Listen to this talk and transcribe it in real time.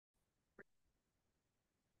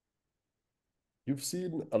You've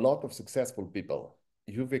seen a lot of successful people.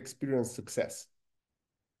 You've experienced success,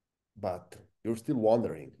 but you're still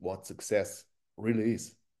wondering what success really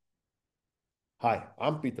is. Hi,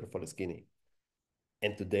 I'm Peter Faleskini,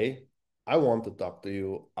 and today I want to talk to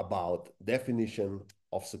you about definition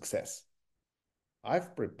of success.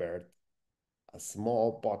 I've prepared a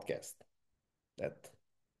small podcast that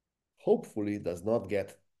hopefully does not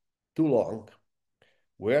get too long,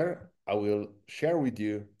 where I will share with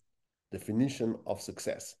you definition of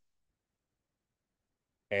success.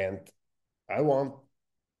 And I want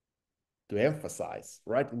to emphasize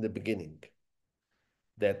right in the beginning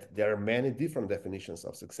that there are many different definitions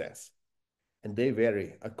of success, and they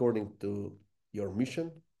vary according to your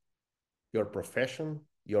mission, your profession,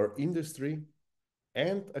 your industry,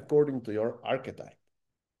 and according to your archetype.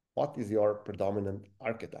 What is your predominant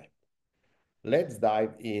archetype? Let's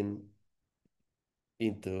dive into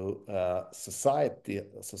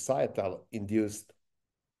societal induced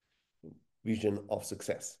vision of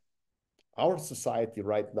success. Our society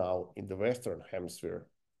right now in the Western Hemisphere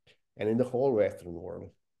and in the whole Western world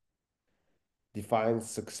defines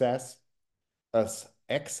success as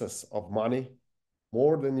excess of money,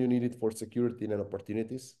 more than you need it for security and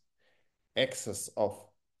opportunities, excess of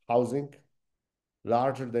housing,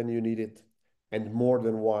 larger than you need it, and more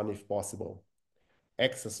than one if possible,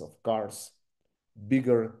 excess of cars,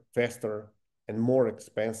 bigger, faster, and more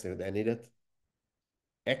expensive than needed,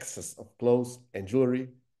 excess of clothes and jewelry,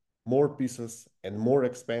 more pieces and more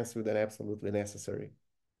expensive than absolutely necessary,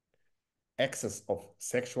 excess of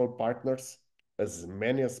sexual partners, as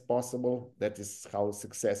many as possible. That is how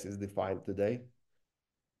success is defined today.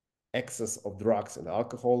 Excess of drugs and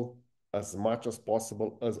alcohol, as much as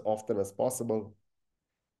possible, as often as possible.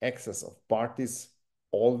 Excess of parties,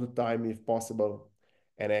 all the time if possible.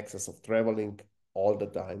 And excess of traveling, all the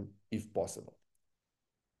time if possible.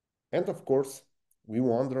 And of course, we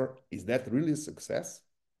wonder, is that really success?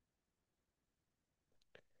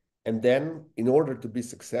 And then, in order to be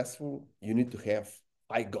successful, you need to have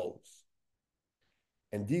high goals.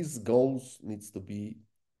 And these goals needs to be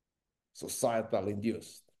societal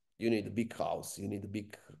induced. You need a big house, you need a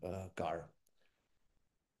big car.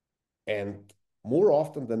 And more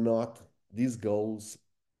often than not, these goals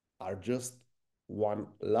are just one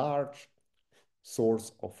large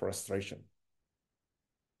source of frustration.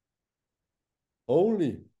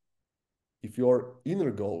 Only if your inner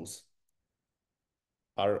goals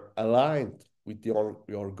are aligned with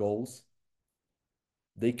your goals,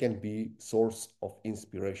 they can be source of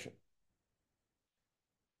inspiration.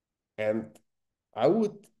 And I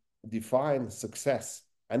would define success,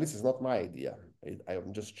 and this is not my idea, I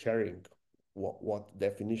am just sharing what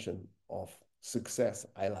definition of success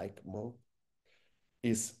I like more,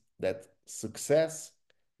 is that success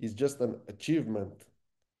is just an achievement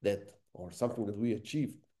that, or something that we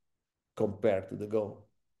achieved compared to the goal.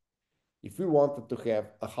 If we wanted to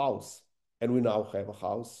have a house and we now have a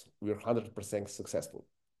house, we're 100% successful.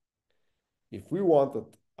 If we wanted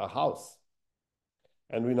a house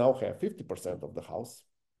and we now have 50% of the house,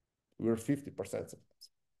 we're 50% successful.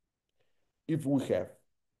 If we have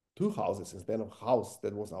two houses instead of a house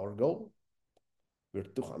that was our goal, we're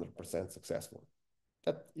 200% successful.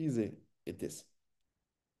 That easy it is.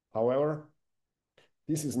 However,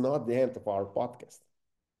 this is not the end of our podcast.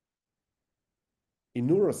 In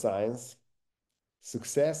neuroscience,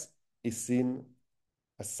 success is seen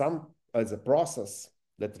as a process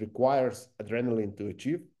that requires adrenaline to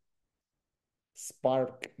achieve,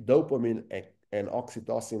 spark dopamine and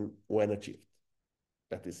oxytocin when achieved.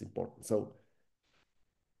 That is important. So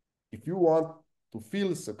if you want to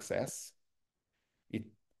feel success,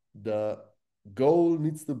 the goal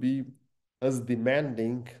needs to be as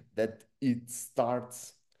demanding that it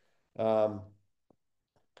starts that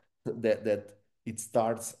it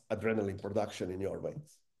starts adrenaline production in your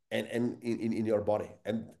veins and in your body.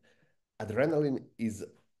 And adrenaline is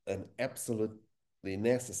an absolutely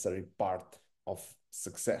necessary part of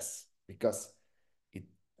success because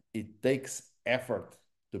it takes effort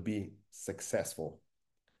to be successful.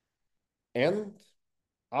 And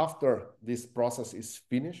after this process is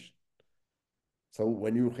finished, so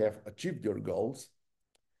when you have achieved your goals,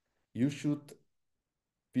 you should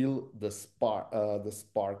feel the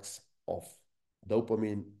sparks of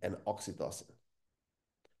dopamine and oxytocin.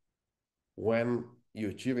 When you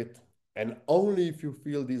achieve it, and only if you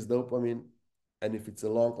feel this dopamine, and if it's a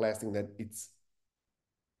long lasting, then it's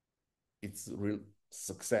real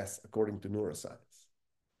success according to neuroscience.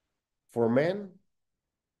 For men,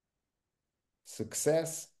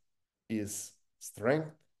 success is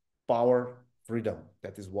strength, power, freedom.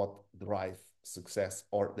 That is what drives success,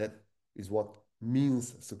 or that is what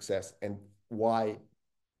means success. And why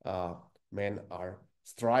uh, men are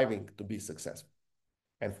striving to be successful.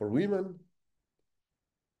 And for women,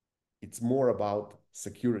 it's more about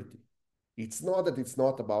security. It's not that it's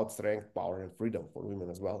not about strength, power, and freedom for women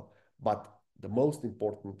as well, but the most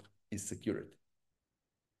important is security.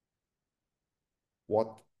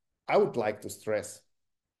 What I would like to stress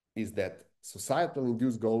is that societal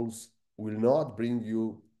induced goals will not bring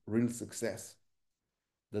you real success.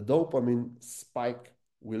 The dopamine spike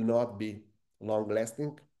will not be long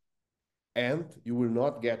lasting, and you will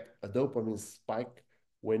not get a dopamine spike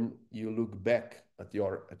when you look back at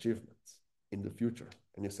your achievements in the future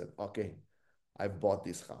and you said, okay, I bought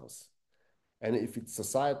this house. And if it's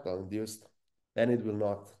societal induced, then it will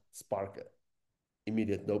not spark an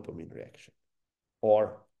immediate dopamine reaction,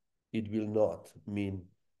 or it will not mean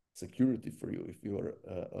security for you if you're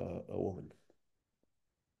a woman.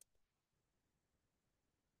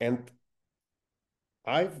 And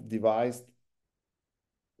I've devised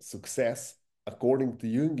success according to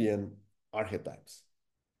Jungian archetypes.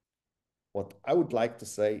 What I would like to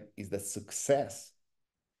say is that success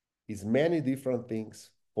is many different things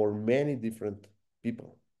for many different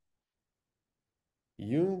people.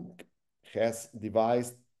 Jung has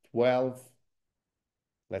devised 12,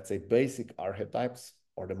 let's say, basic archetypes,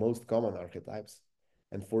 or the most common archetypes.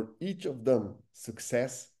 And for each of them,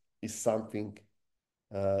 success is something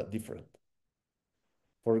different.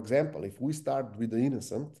 For example, if we start with the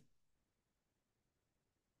innocent,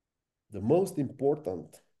 the most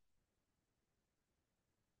important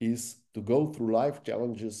is to go through life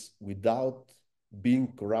challenges without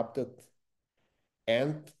being corrupted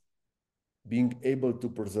and being able to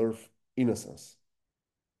preserve innocence.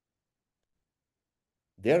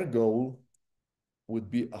 Their goal would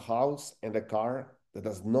be a house and a car that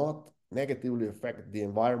does not negatively affect the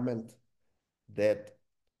environment, that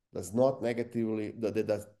does not negatively,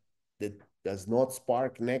 that does not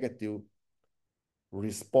spark negative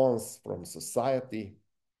response from society,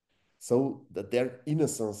 so that their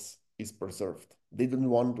innocence is preserved. They don't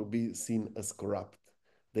want to be seen as corrupt.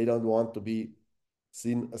 They don't want to be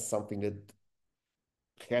seen as something that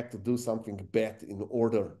had to do something bad in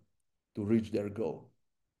order to reach their goal.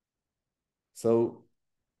 So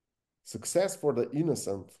success for the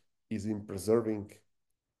innocent is in preserving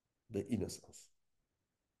the innocence.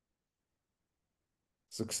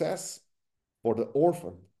 Success for the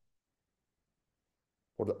orphan,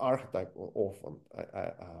 for the archetype of orphan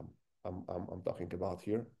I'm talking about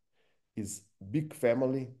here, is big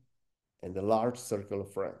family and a large circle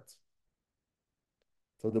of friends.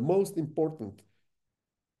 So the most important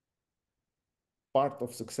part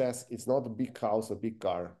of success is not a big house, a big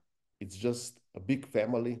car. It's just a big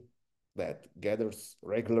family that gathers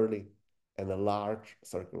regularly and a large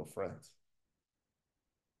circle of friends.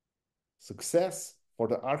 Success for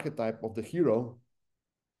the archetype of the hero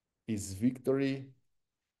is victory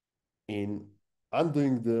in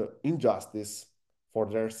undoing the injustice for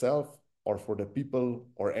their self or for the people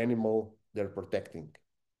or animal they're protecting.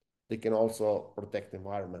 They can also protect the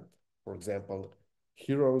environment. For example,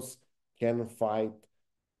 heroes can fight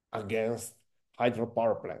against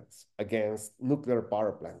hydropower plants, against nuclear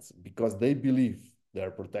power plants, because they believe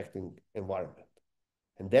they're protecting environment.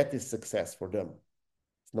 And that is success for them.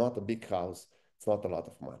 It's not a big house. It's not a lot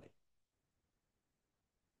of money.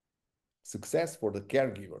 Success for the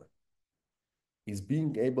caregiver is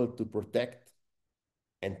being able to protect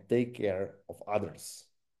and take care of others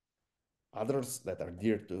that are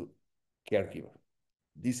dear to caregiver.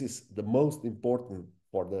 This is the most important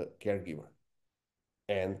for the caregiver.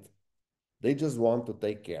 And they just want to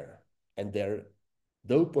take care. And their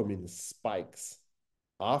dopamine spikes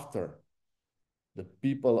after the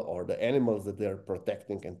people or the animals that they're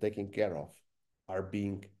protecting and taking care of are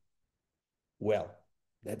being well.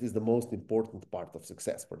 That is the most important part of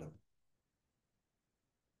success for them.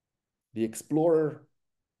 The explorer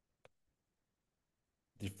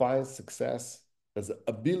defines success as the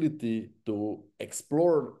ability to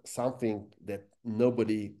explore something that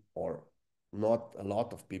nobody or not a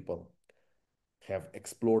lot of people have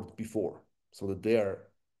explored before, so that they're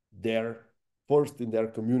there first in their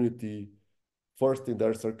community, first in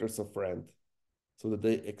their circles of friends, so that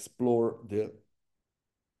they explore the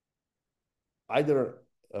either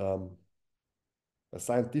a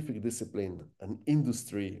scientific discipline, an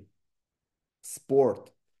industry, sport,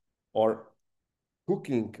 or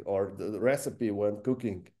cooking, or the recipe when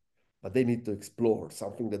cooking, but they need to explore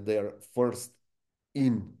something that they are first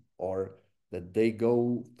in, or that they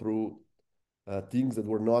go through things that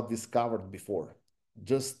were not discovered before,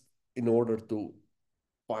 just in order to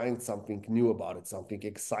find something new about it, something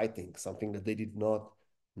exciting, something that they did not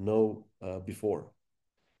know before.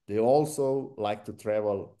 They also like to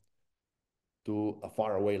travel to a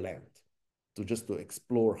faraway land, to just to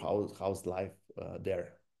explore how's life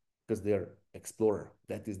there, because they're explorer.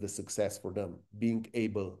 That is the success for them, being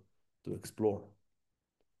able to explore.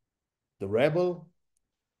 The rebel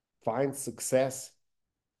finds success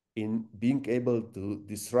in being able to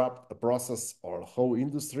disrupt a process or a whole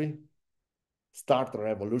industry, start a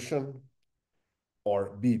revolution,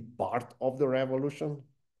 or be part of the revolution.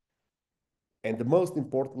 And the most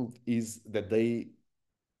important is that they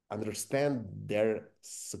understand their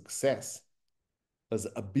success as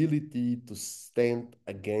ability to stand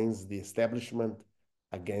against the establishment,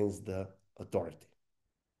 against the authority.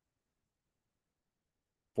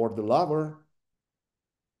 For the lover,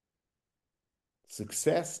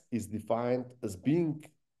 success is defined as being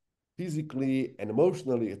physically and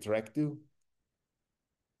emotionally attractive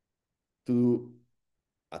to,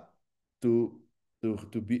 uh, to,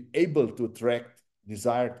 to be able to attract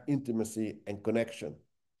desired intimacy and connection.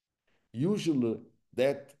 Usually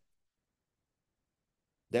that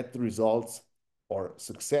results or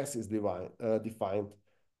success is defined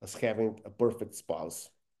as having a perfect spouse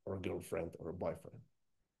or a girlfriend or a boyfriend.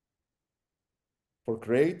 For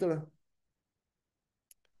creator,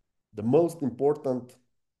 the most important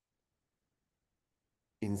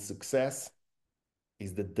in success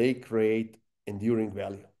is that they create enduring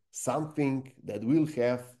value, something that will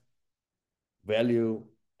have value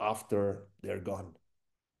after they're gone.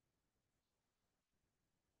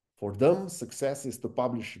 For them, success is to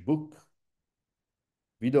publish a book,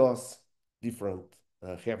 videos,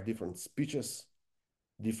 have different speeches,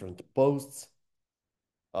 different posts,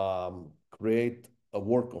 create a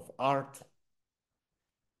work of art,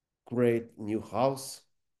 create new house,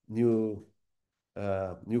 new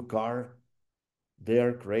car. They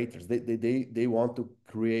are creators. They want to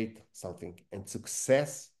create something, and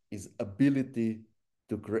success is ability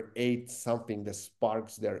to create something that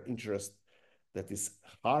sparks their interest, that is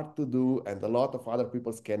hard to do and a lot of other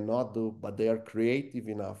people cannot do, but they are creative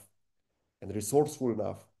enough and resourceful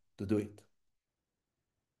enough to do it.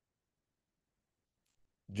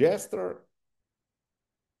 Jester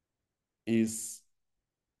is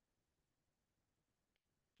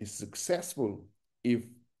successful if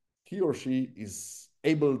he or she is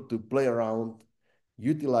able to play around,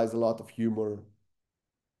 utilize a lot of humor,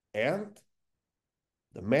 and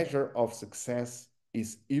the measure of success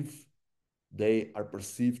is if they are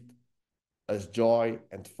perceived as joy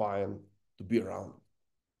and fun to be around.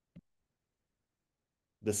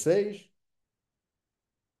 The sage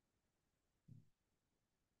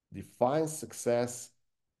defines success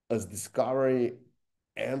as discovery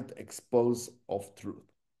and expose of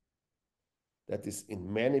truth. That is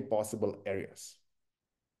in many possible areas.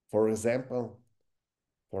 For example,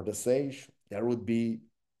 for the sage, there would be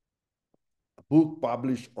a book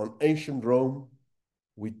published on ancient Rome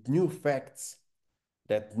with new facts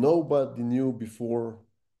that nobody knew before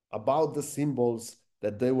about the symbols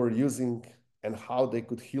that they were using and how they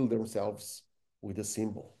could heal themselves with a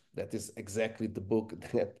symbol. That is exactly the book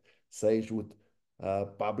that sage would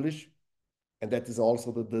publish. And that is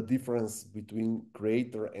also the difference between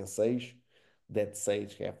creator and sage, that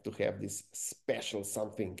sage have to have this special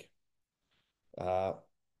something uh,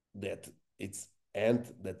 that it's and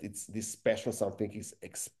that it's this special something is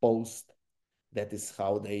exposed. That is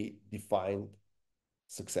how they define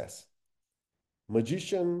success.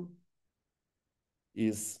 Magician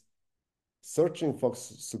is searching for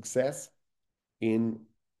success in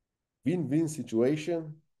win-win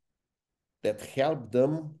situation that help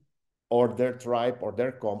them or their tribe or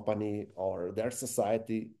their company or their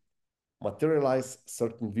society materialize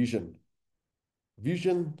certain vision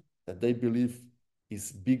that they believe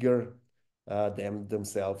is bigger than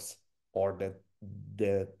themselves, or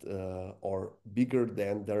or bigger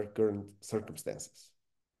than their current circumstances.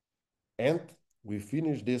 And we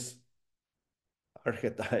finish this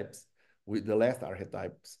archetypes with the last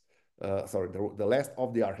archetypes. The last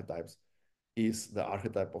of the archetypes is the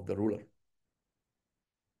archetype of the ruler.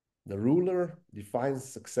 The ruler defines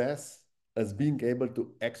success as being able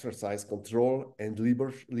to exercise control and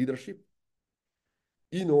leadership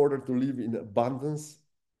in order to live in abundance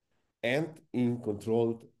and in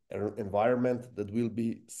controlled environment that will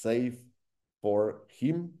be safe for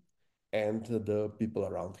him and the people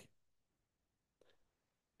around him.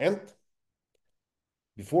 And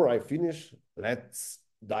before I finish, let's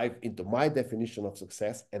dive into my definition of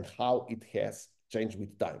success and how it has changed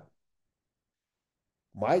with time.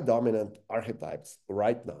 My dominant archetypes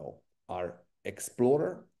right now are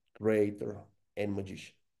explorer, creator, and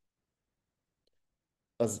magician.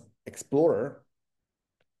 As explorer,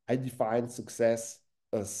 I define success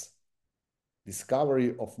as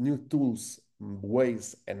discovery of new tools,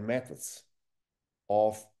 ways, and methods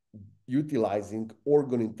of utilizing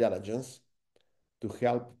organ intelligence to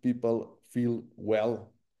help people feel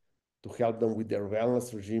well, to help them with their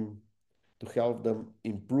wellness regime, to help them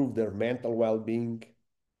improve their mental well-being.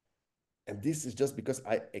 And this is just because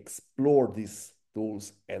I explore these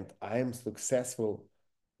tools and I am successful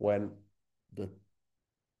when the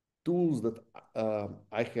tools that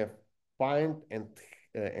I have found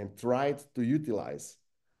and tried to utilize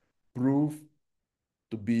prove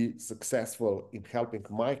to be successful in helping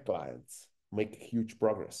my clients make huge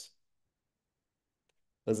progress.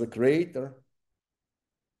 As a creator,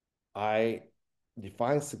 I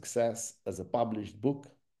define success as a published book,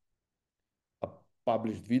 a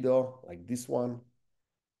published video like this one,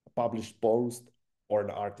 a published post, or an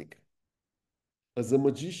article. As a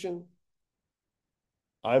magician,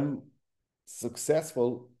 I'm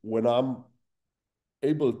successful when I'm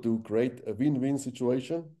able to create a win-win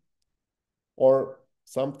situation, or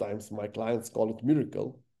sometimes my clients call it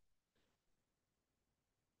miracle.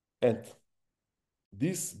 And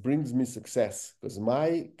this brings me success because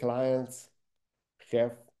my clients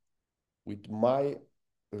have with my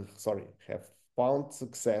have found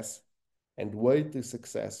success and way to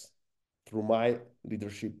success through my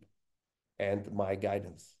leadership and my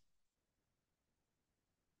guidance.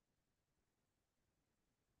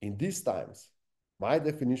 In these times, my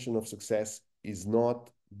definition of success is not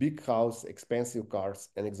big house, expensive cars,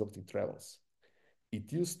 and exotic travels.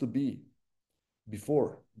 It used to be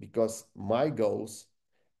before, because my goals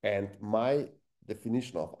and my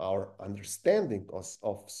definition of our understanding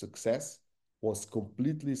of success was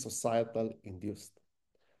completely societal induced.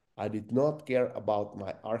 I did not care about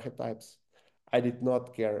my archetypes. I did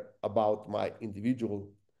not care about my individual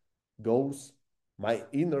goals, my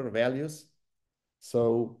inner values.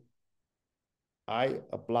 So I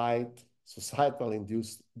applied societal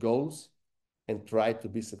induced goals and tried to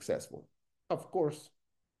be successful. Of course,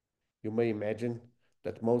 you may imagine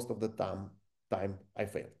that most of the time I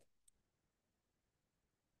failed.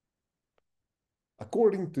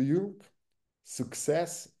 According to Jung,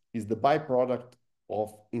 success is the byproduct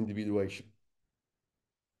of individuation.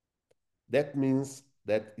 That means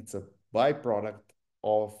that it's a byproduct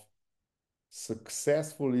of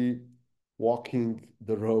successfully walking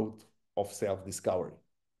the road of self-discovery.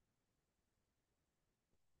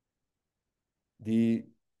 The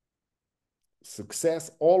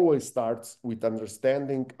success always starts with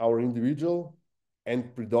understanding our individual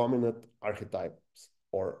and predominant archetypes,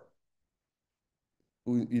 or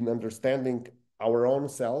in understanding our own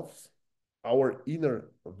selves, our inner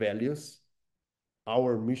values,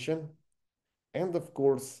 our mission, and of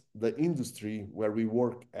course, the industry where we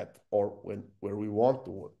work at or where we want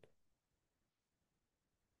to work.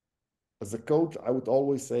 As a coach, I would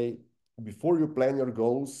always say, before you plan your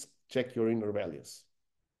goals, check your inner values.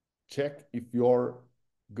 Check if your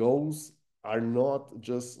goals are not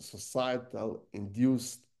just societal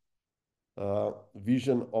induced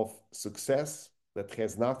vision of success that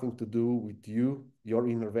has nothing to do with you, your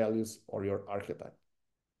inner values, or your archetype.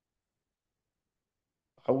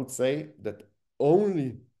 I would say that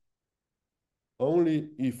only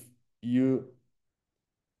if you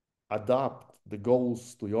adapt the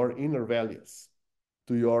goals to your inner values,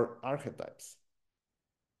 to your archetypes,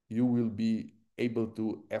 you will be able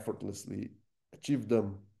to effortlessly achieve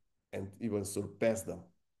them and even surpass them.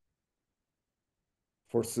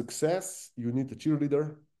 For success, you need a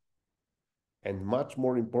cheerleader, and much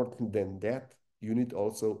more important than that, you need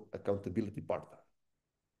also accountability partner.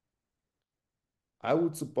 I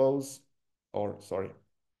would propose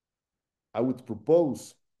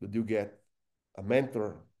that you get a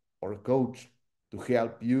mentor or a coach to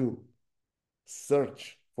help you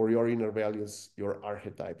search for your inner values, your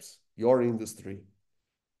archetypes, your industry,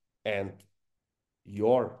 and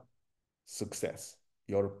your success,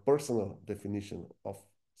 your personal definition of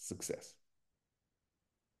success.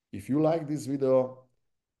 If you like this video,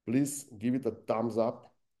 please give it a thumbs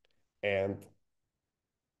up and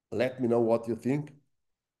let me know what you think.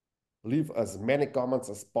 Leave as many comments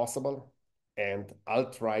as possible, and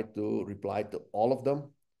I'll try to reply to all of them.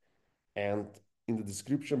 And in the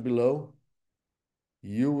description below,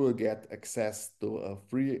 you will get access to a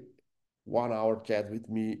free 1-hour chat with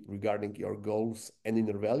me regarding your goals and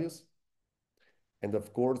inner values. And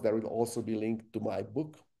of course, there will also be a link to my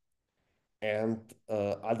book and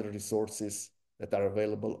other resources that are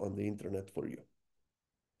available on the internet for you.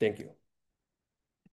 Thank you.